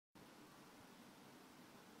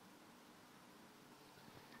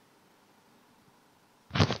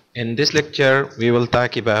In this lecture, we will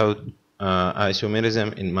talk about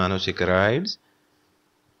isomerism in monosaccharides.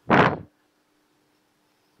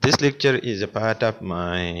 This lecture is a part of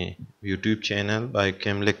my YouTube channel,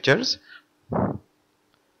 Biochem Lectures.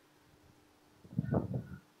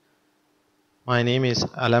 My name is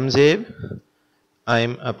Alam Zeeb. I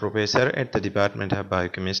am a professor at the Department of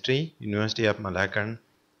Biochemistry, University of Malacca.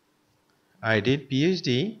 I did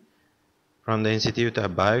PhD from the Institute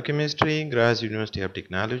of Biochemistry, Graz University of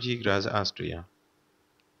Technology, Graz, Austria.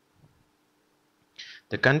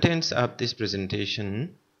 The contents of this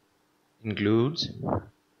presentation includes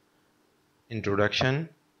introduction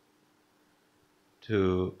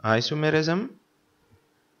to isomerism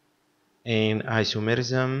and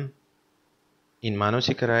isomerism in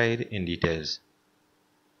monosaccharide in details.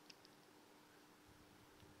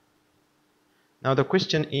 Now the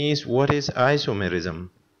question is, what is isomerism?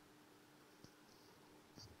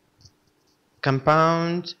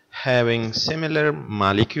 Compounds having similar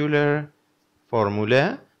molecular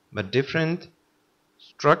formula but different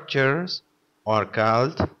structures are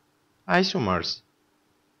called isomers.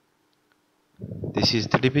 This is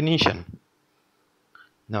the definition.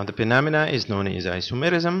 Now the phenomena is known as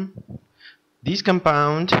isomerism. These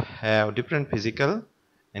compounds have different physical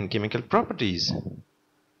and chemical properties.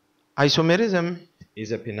 Isomerism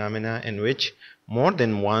is a phenomena in which more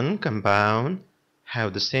than one compound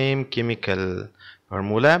have the same chemical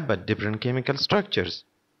formula but different chemical structures.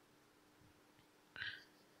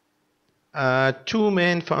 Two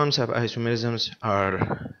main forms of isomerisms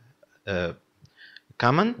are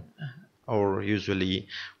common, or usually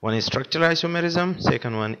one is structural isomerism,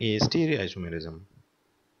 second one is stereoisomerism.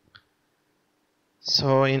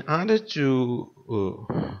 So in order to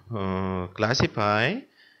classify,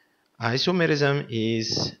 isomerism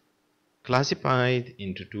is classified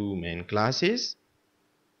into two main classes.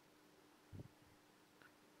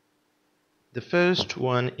 The first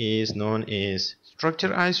one is known as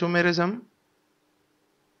structural isomerism.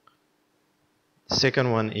 The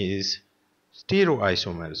second one is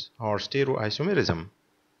stereoisomers or stereoisomerism.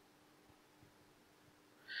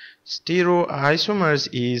 Stereoisomers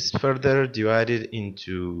is further divided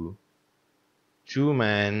into two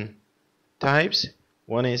main types.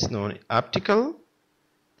 One is known as optical.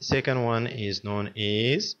 The second one is known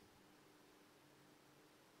as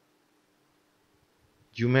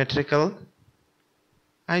geometrical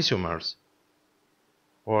isomers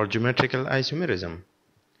or geometrical isomerism.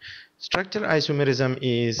 Structural isomerism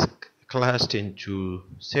is classed into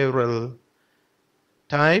several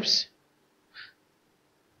types.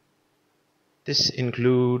 This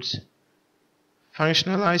includes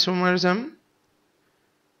functional isomerism,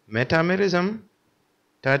 metamerism,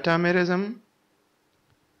 tautomerism,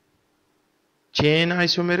 chain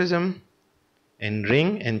isomerism, and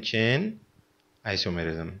ring and chain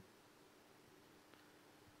isomerism.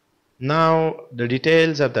 Now the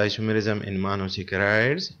details of the isomerism in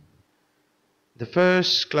monosaccharides. The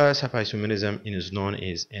first class of isomerism is known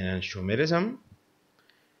as enantiomerism.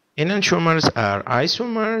 Enantiomers are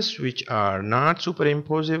isomers which are not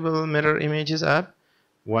superimposable mirror images of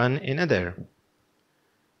one another.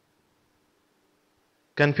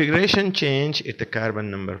 Configuration change at the carbon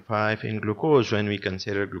number 5 in glucose. When we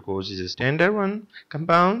consider glucose is a standard one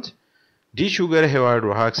compound, D sugar have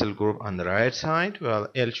hydroxyl group on the right side, while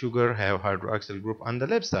L sugar have hydroxyl group on the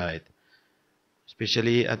left side.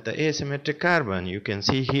 Especially at the asymmetric carbon, you can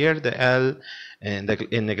see here the L and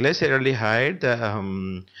in the glyceraldehyde, the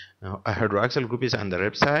hydroxyl group is on the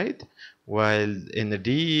left side, while in the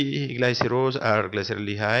D glycerose or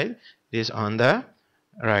glyceraldehyde it is on the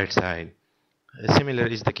right side. Similar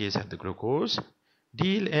is the case of the glucose.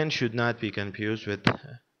 D and N should not be confused with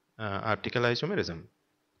optical isomerism.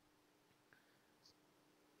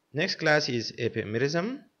 Next class is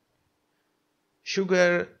epimerism.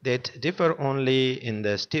 Sugar that differ only in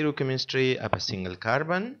the stereochemistry of a single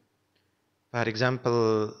carbon. For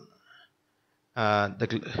example,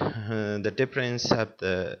 the difference of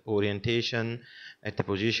the orientation at the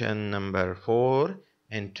position number 4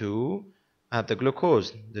 and 2 of the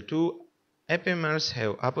glucose. The two epimers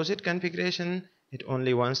have opposite configuration at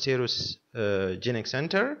only one stereogenic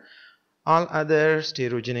center. All other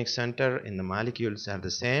stereogenic center in the molecules are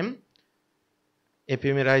the same.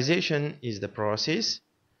 Epimerization is the process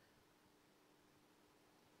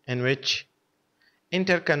in which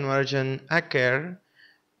interconversion occur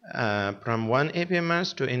from one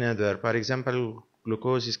epimers to another. For example,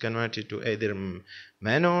 glucose is converted to either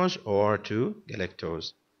mannose or to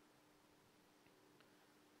galactose.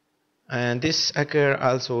 And this occur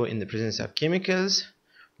also in the presence of chemicals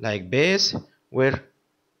like base, where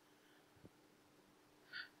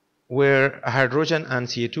where hydrogen and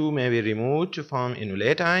CO2 may be removed to form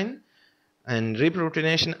enolate, and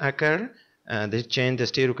reprotonation occur. They change the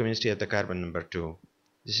stereochemistry of the carbon number 2.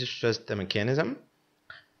 This is just the mechanism.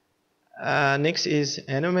 Next is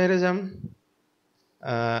anemomerism.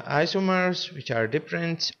 Isomers which are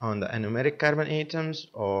different on the anomeric carbon atoms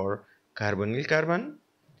or carbonyl carbon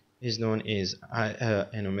is known as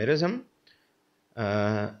anemomerism.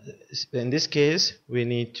 In this case, we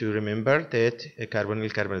need to remember that a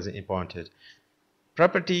carbonyl carbon is important.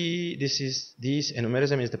 Property, this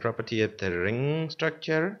anemomerism is the property of the ring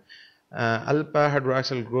structure. Alpha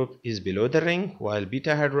hydroxyl group is below the ring, while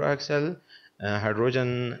beta hydroxyl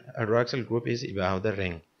hydrogen hydroxyl group is above the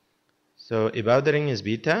ring. So above the ring is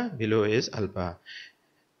beta, below is alpha.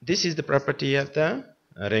 This is the property of the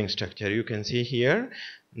ring structure. You can see here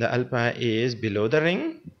the alpha is below the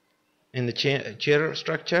ring in the chair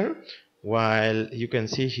structure, while you can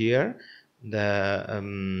see here the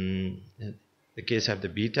case of the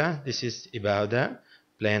beta, this is above the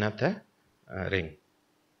plane of the ring.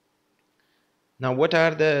 Now, what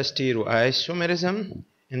are the stereoisomerism?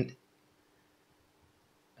 In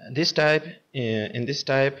this type,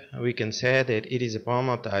 we can say that it is a form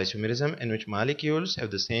of the isomerism in which molecules have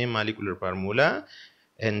the same molecular formula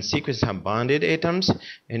and sequence of bonded atoms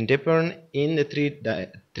and depend in the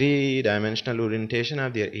three-dimensional orientation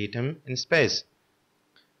of their atom in space.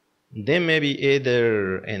 They may be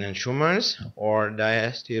either enantiomers or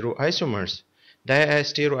diastereoisomers.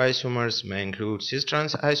 Diastereoisomers may include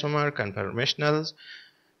cis-trans isomer, conformationals,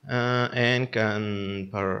 and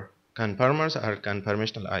conformers or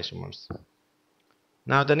conformational isomers.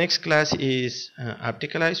 Now the next class is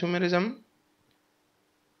optical isomerism.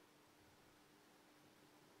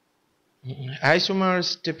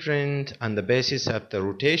 Isomers different on the basis of the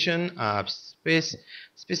rotation of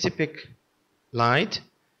specific light.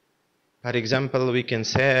 For example, we can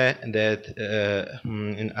say that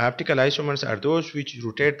in optical isomers are those which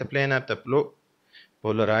rotate the plane of the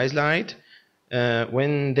polarized light.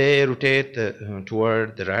 When they rotate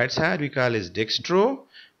toward the right side, we call it dextro,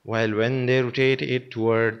 while when they rotate it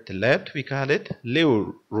toward the left, we call it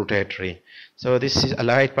levo rotatory. So this is a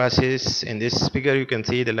light passes. In this figure, you can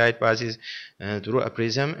see the light passes through a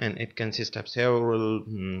prism, and it consists of several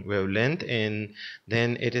wavelengths, and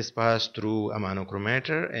then it is passed through a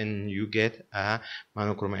monochromator, and you get a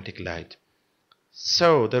monochromatic light.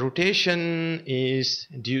 So the rotation is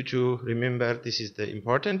due to, remember, this is the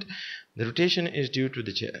important, the rotation is due to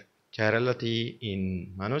the chirality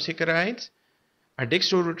in monosaccharides. A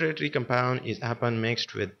dextrorotatory compound is often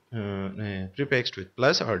mixed with prefixed with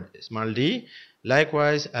plus or small d.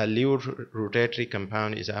 Likewise, a levorotatory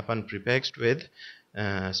compound is often prefixed with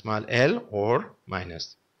small l or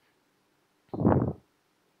minus.